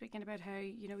as well this weekend about how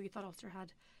you thought Ulster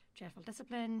had dreadful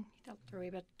discipline. You thought they were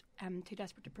a bit too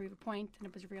desperate to prove a point, and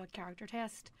it was a real character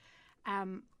test. I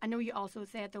know you also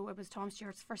said, though, it was Tom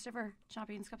Stewart's first ever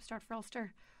Champions Cup start for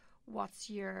Ulster. I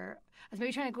was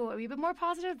maybe trying to go a wee bit more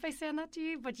positive by saying that to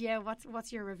you, but yeah,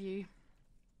 what's your review?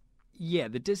 Yeah,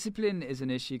 the discipline is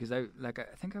an issue, because I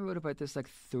think I wrote about this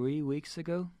 3 weeks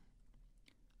ago,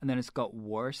 and then it's got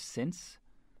worse since.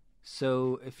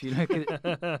 So if you look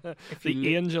at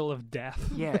angel of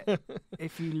death, yeah,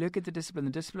 if you look at the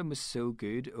discipline was so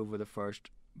good over the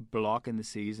first block in the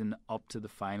season up to the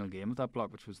final game of that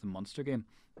block, which was the Munster game.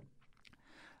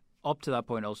 Up to that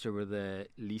point, Ulster were the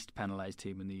least penalised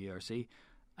team in the ERC,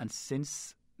 and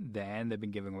since then they've been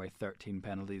giving away 13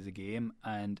 penalties a game,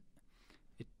 and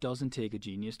it doesn't take a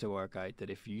genius to work out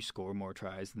that if you score more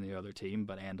tries than the other team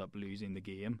but end up losing the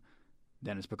game,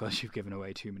 then it's because you've given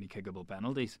away too many kickable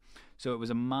penalties. So it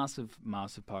was a massive,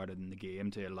 massive part in the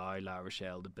game to allow La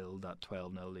Rochelle to build that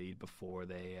 12-0 lead before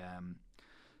they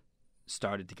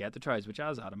started to get the tries, which,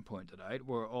 as Adam pointed out,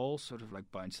 were all sort of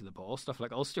bounce to the ball stuff.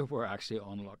 Ulster were actually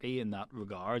unlucky in that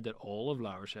regard, that all of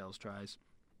La Rochelle's tries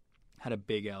had a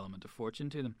big element of fortune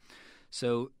to them.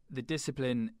 So the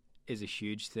discipline is a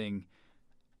huge thing.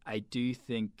 I do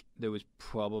think there was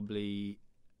probably,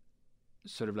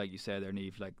 sort of like you said there,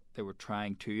 Niamh, they were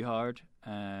trying too hard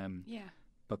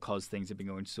because things had been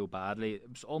going so badly. It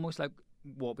was almost like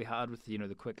what we had with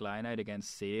the quick line out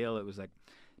against Sale. It was like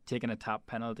taking a tap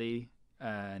penalty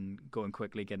and going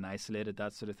quickly, getting isolated,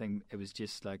 that sort of thing. It was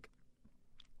just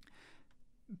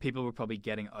people were probably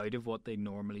getting out of what they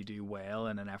normally do well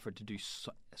in an effort to do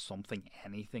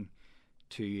anything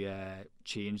to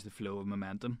change the flow of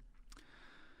momentum.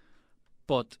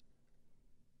 But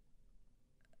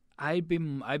I'd be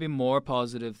more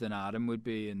positive than Adam would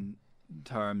be in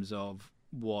terms of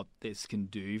what this can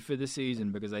do for the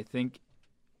season, because I think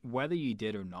whether you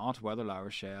did or not, whether La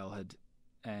Rochelle had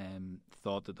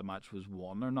thought that the match was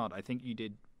won or not, I think you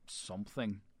did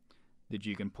something that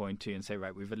you can point to and say,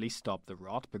 right, we've at least stopped the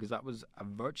rot, because that was a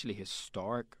virtually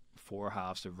historic 4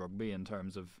 halves of rugby in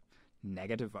terms of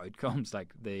negative outcomes. I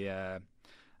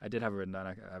did have it written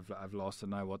down. I've lost it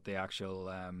now. What the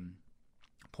actual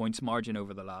points margin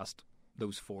over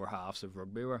those 4 halves of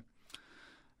rugby were.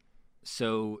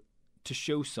 So to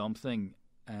show something,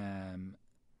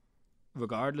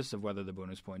 regardless of whether the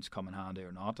bonus points come in handy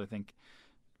or not, I think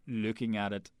looking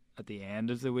at it at the end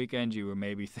of the weekend, you were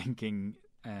maybe thinking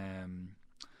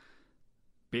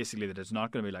basically that it's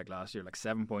not going to be like last year.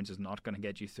 7 points is not going to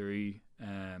get you through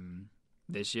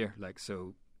this year.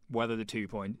 So whether the 2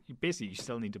 point, basically you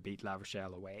still need to beat La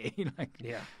Rochelle away.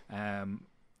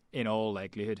 In all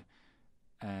likelihood,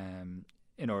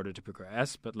 in order to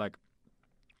progress. But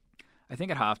I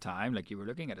think at half time, you were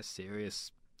looking at a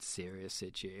serious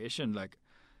situation.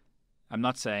 I'm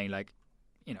not saying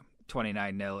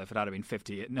 29-0 if it had been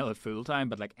 58-0 at full time,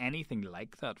 but anything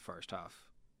like that first half,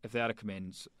 if they had come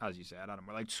in, as you said, Adam,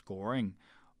 without scoring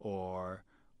or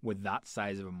with that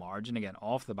size of a margin, again,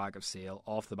 off the back of Sale,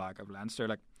 off the back of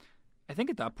Leinster, I think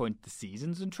at that point the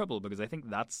season's in trouble, because I think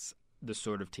that's the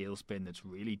sort of tailspin that's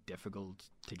really difficult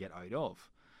to get out of.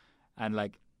 And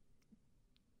like,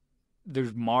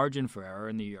 there's margin for error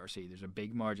in the URC. There's a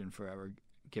big margin for error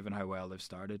given how well they've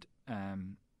started.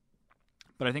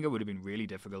 But I think it would have been really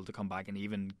difficult to come back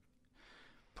and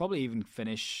probably even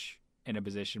finish in a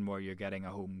position where you're getting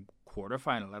a home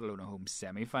quarterfinal, let alone a home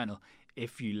semi-final,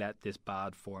 if you let this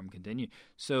bad form continue.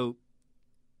 So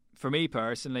for me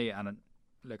personally, and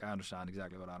look, I understand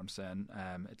exactly what Adam's saying.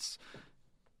 It's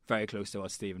very close to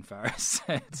what Stephen Ferris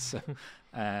said. So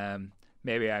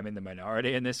maybe I'm in the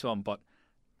minority in this one, but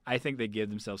I think they gave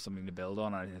themselves something to build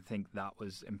on, and I think that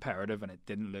was imperative, and it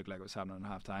didn't look like it was happening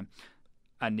at half time.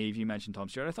 And Niamh, you mentioned Tom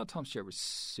Stewart. I thought Tom Stewart was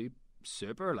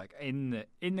super, like in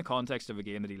the context of a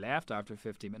game that he left after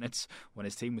 50 minutes when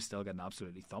his team was still getting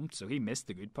absolutely thumped, so he missed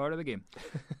the good part of the game.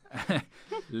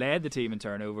 Led the team in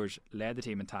turnovers, led the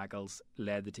team in tackles,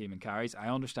 led the team in carries. I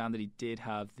understand that he did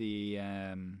have the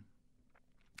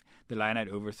line-out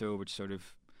overthrow, which sort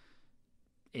of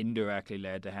indirectly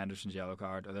led to Henderson's yellow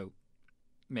card, although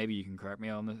maybe you can correct me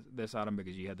on this, Adam,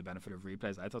 because you had the benefit of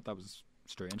replays. I thought that was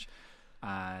strange.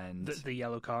 And the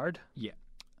yellow card? Yeah.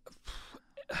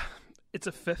 It's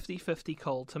a 50-50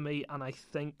 call to me, and I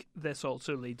think this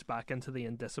also leads back into the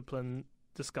indiscipline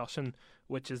discussion,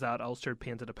 which is that Ulster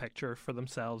painted a picture for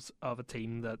themselves of a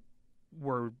team that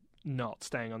were not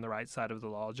staying on the right side of the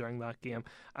law during that game,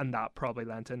 and that probably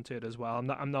lent into it as well.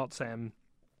 I'm not saying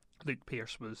Luke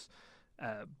Pearce was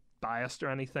biased or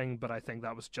anything, but I think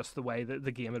that was just the way that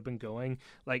the game had been going.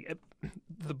 Like,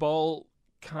 the ball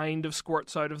kind of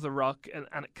squirts out of the ruck and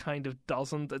it kind of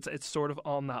doesn't. It's sort of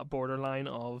on that borderline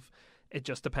of it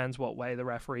just depends what way the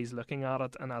referee's looking at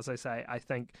it. And as I say, I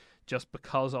think just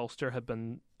because Ulster had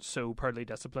been so poorly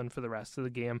disciplined for the rest of the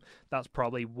game, that's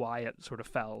probably why it sort of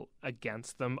fell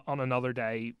against them. On another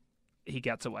day, he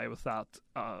gets away with that.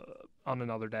 On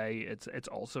another day, it's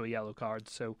also a yellow card.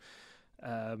 So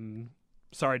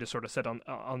sorry to sort of sit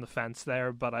on the fence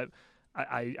there, but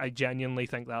I genuinely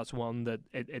think that's one that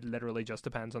it literally just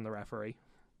depends on the referee.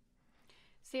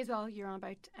 See as well, you're on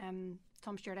about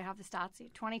Tom Stewart. I have the stats: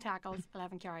 20 tackles,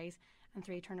 11 carries, and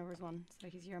 3 turnovers won. So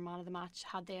he's your man of the match.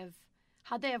 Had they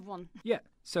have won? Yeah.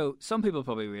 So some people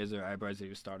probably raise their eyebrows that he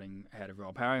was starting ahead of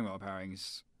Rob Herring. Rob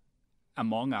Herring's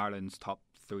among Ireland's top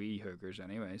 3 hookers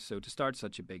anyway. So to start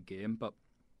such a big game, but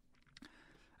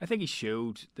I think he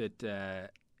showed that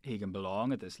he can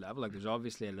belong at this level. Like, there's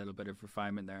obviously a little bit of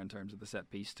refinement there in terms of the set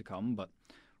piece to come, but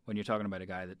when you're talking about a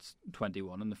guy that's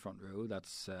 21 in the front row,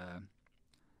 that's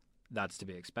to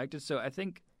be expected. So I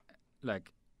think,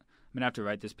 like, I'm going to have to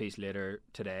write this piece later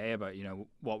today about, you know,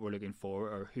 what we're looking for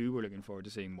or who we're looking forward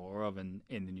to seeing more of in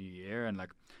the new year. And,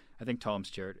 like, I think Tom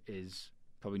Stewart is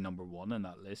probably number 1 in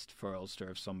that list for Ulster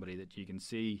of somebody that you can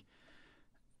see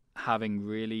having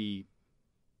really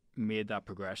made that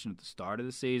progression at the start of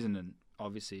the season. And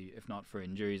obviously, if not for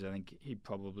injuries, I think he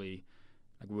probably,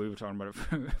 like, we were talking about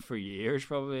it for years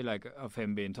probably, like, of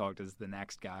him being talked as the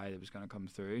next guy that was going to come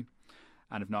through.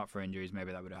 And if not for injuries,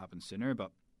 maybe that would have happened sooner.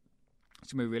 But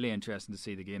it's going to be really interesting to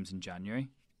see the games in January.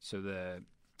 So the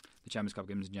Champions Cup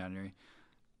games in January.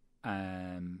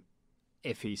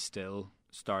 If he's still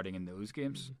starting in those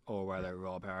games, or whether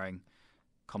Rob Herring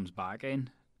comes back in.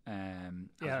 As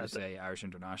we say, Irish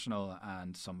international,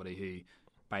 and somebody who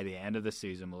by the end of the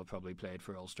season will have probably played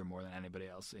for Ulster more than anybody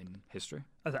else in history.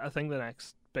 I think the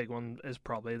next big one is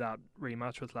probably that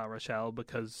rematch with La Rochelle,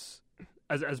 because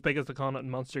as big as the Connacht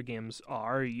and Munster games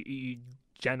are, you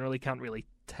generally can't really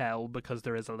tell because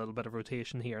there is a little bit of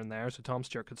rotation here and there. So Tom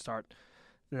Stewart could start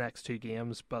the next 2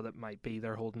 games, but it might be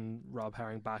they're holding Rob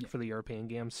Herring back for the European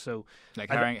games. So like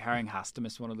Herring has to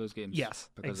miss one of those games. Yes,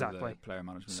 because exactly. Of the player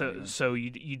management. So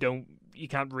you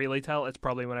can't really tell. It's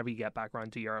probably whenever you get back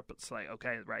around to Europe, it's like,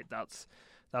 okay, right, that's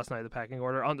now the pecking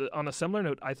order. On a similar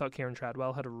note, I thought Kieran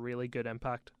Treadwell had a really good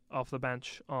impact off the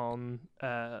bench on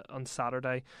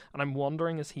Saturday, and I'm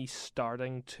wondering, is he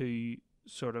starting to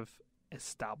sort of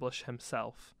establish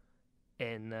himself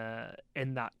in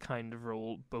that kind of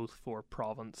role, both for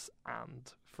province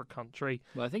and for country?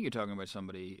 Well, I think you're talking about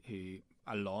somebody who,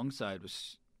 alongside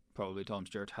with probably Tom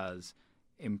Stewart, has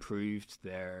improved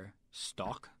their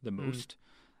stock the most.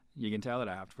 You can tell that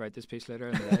I have to write this piece later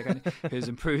in the day. Who's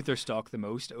improved their stock the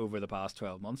most over the past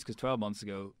 12 months? Because 12 months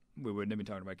ago we wouldn't have been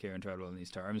talking about Kieran Treadwell in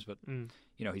these terms, but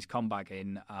you know, he's come back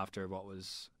in after what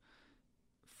was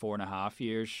 4.5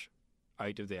 years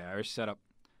out of the Irish setup.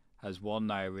 Has won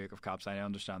now a rake of caps. I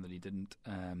understand that he didn't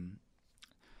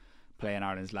play in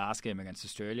Ireland's last game against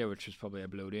Australia, which was probably a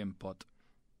blow to him, but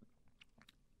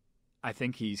I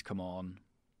think he's come on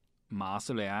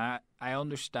massively. I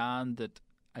understand that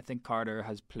I think Carter's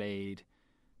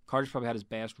probably had his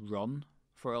best run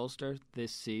for Ulster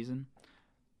this season,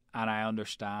 and I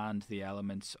understand the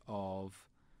elements of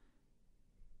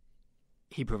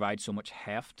he provides so much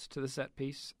heft to the set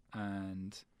piece,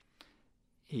 and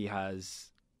he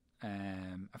has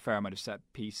a fair amount of set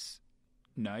piece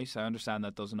nous. I understand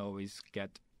that doesn't always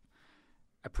get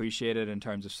appreciated in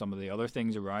terms of some of the other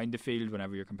things around the field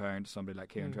whenever you're comparing to somebody like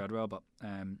Kieran Treadwell, but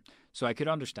so I could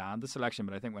understand the selection,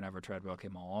 but I think whenever Treadwell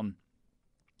came on,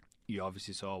 you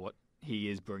obviously saw what he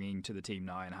is bringing to the team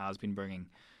now and has been bringing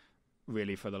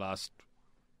really for the last,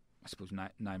 I suppose,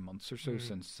 9 months or so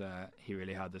since he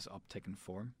really had this uptick in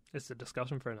form. It's a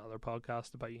discussion for another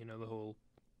podcast about, you know, the whole,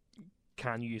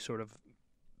 can you sort of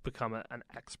become an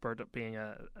expert at being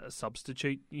a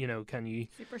substitute? You know, can you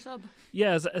super sub?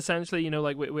 Yeah, essentially, you know,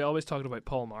 like we always talked about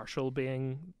Paul Marshall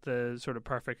being the sort of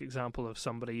perfect example of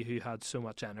somebody who had so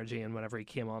much energy, and whenever he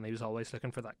came on, he was always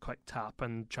looking for that quick tap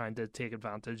and trying to take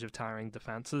advantage of tiring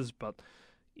defences. But,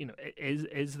 you know,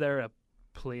 is there a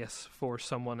place for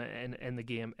someone in the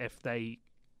game if they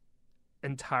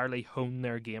entirely hone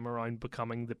their game around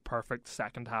becoming the perfect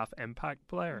second half impact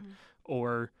player,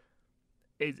 or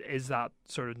is that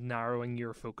sort of narrowing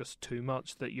your focus too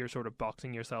much, that you're sort of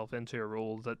boxing yourself into a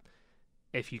role that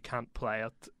if you can't play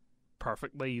it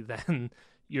perfectly, then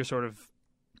you're sort of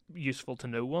useful to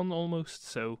no one almost?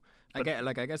 So I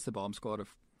guess the Bomb Squad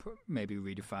have maybe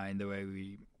redefined the way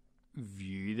we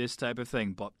view this type of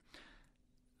thing, but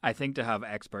I think to have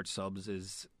expert subs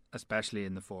is, especially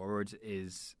in the forwards,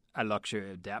 is a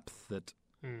luxury of depth that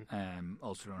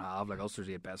Ulster don't have. Like, Ulster's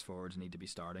 8 best forwards need to be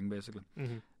starting basically.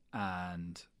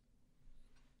 And,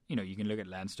 you know, you can look at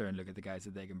Leinster and look at the guys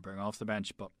that they can bring off the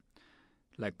bench, but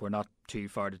like, we're not too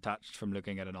far detached from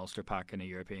looking at an Ulster pack in a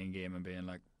European game and being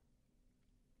like,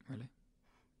 really?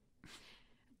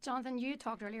 Jonathan, you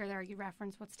talked earlier there, you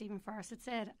referenced what Stephen Forrest had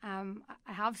said. I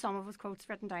have some of his quotes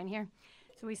written down here.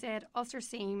 So he said, Ulster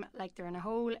seem like they're in a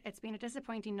hole. It's been a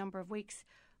disappointing number of weeks.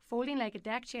 Folding like a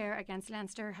deck chair against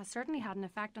Leinster has certainly had an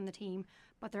effect on the team,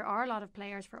 but there are a lot of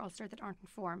players for Ulster that aren't in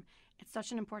form. It's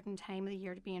such an important time of the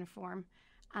year to be in form.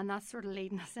 And that's sort of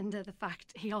leading us into the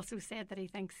fact he also said that he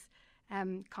thinks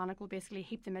Connacht will basically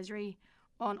heap the misery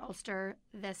on Ulster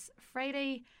this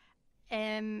Friday.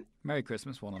 Merry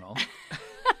Christmas, one and all.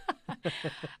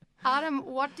 Adam,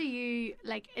 what do you,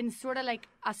 like, in sort of like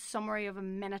a summary of a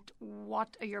minute,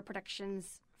 what are your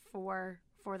predictions for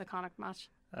the Connacht match?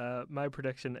 My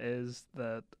prediction is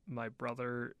that my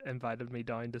brother invited me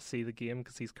down to see the game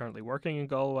because he's currently working in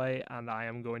Galway, and I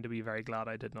am going to be very glad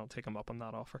I did not take him up on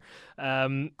that offer.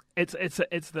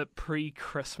 It's the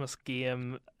pre-Christmas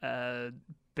game,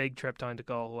 big trip down to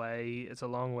Galway. It's a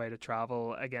long way to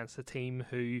travel against a team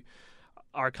who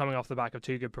are coming off the back of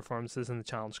 2 good performances in the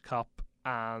Challenge Cup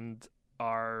and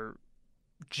are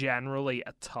generally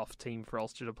a tough team for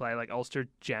Ulster to play. Like, Ulster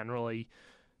generally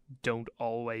don't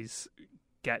always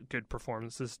get good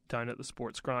performances down at the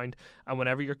sports ground, and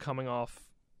whenever you're coming off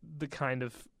the kind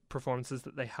of performances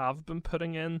that they have been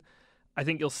putting in, I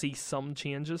think you'll see some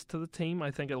changes to the team.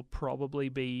 I think it'll probably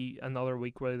be another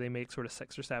week where they make sort of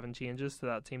 6 or 7 changes to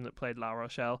that team that played La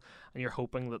Rochelle, and you're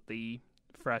hoping that the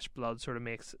fresh blood sort of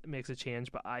makes a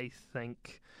change. But I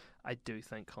do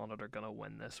think Connacht are going to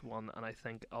win this one, and I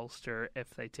think Ulster,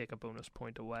 if they take a bonus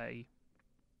point away,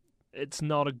 it's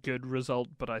not a good result,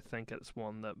 but I think it's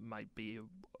one that might be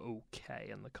okay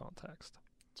in the context.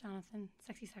 Jonathan,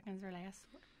 60 seconds or less.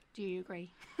 Do you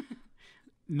agree?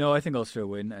 No, I think Ulster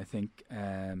win. I think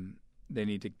they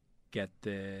need to get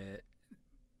the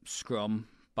scrum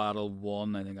battle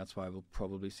won. I think that's why we'll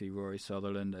probably see Rory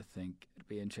Sutherland. I think it'd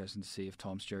be interesting to see if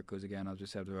Tom Stewart goes again. As we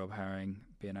said, with Rob Herring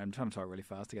being out. I'm trying to talk really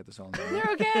fast to get this on.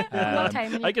 You're okay. No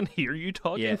time. I can hear you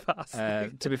talking fast.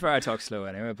 To be fair, I talk slow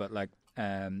anyway, but like,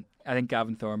 I think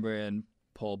Gavin Thornbury and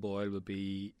Paul Boyle will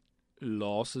be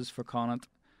losses for Connacht.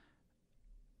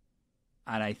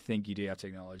 And I think you do have to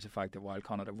acknowledge the fact that while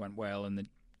Connacht went well in the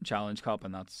Challenge Cup,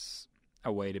 and that's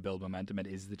a way to build momentum, it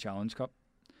is the Challenge Cup.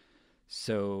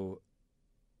 So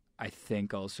I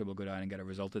think Ulster will go down and get a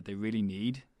result that they really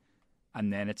need,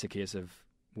 and then it's a case of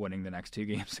winning the next 2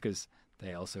 games because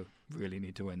they also really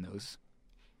need to win those.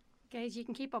 Guys, you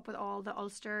can keep up with all the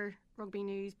Ulster rugby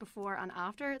news before and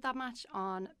after that match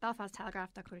on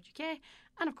belfasttelegraph.co.uk,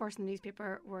 and of course in the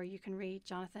newspaper, where you can read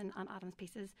Jonathan and Adam's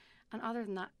pieces. And other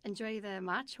than that, enjoy the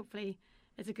match. Hopefully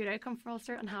it's a good outcome for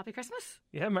Ulster, and happy Christmas.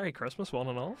 Yeah, Merry Christmas, one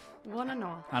and all. One and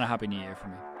all. And a Happy New Year for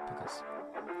me, because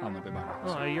I'll not be back.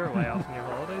 Oh, you're away off on your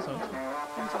holidays, aren't you?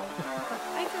 Enjoy.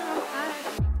 Thanks everyone.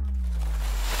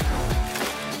 Bye.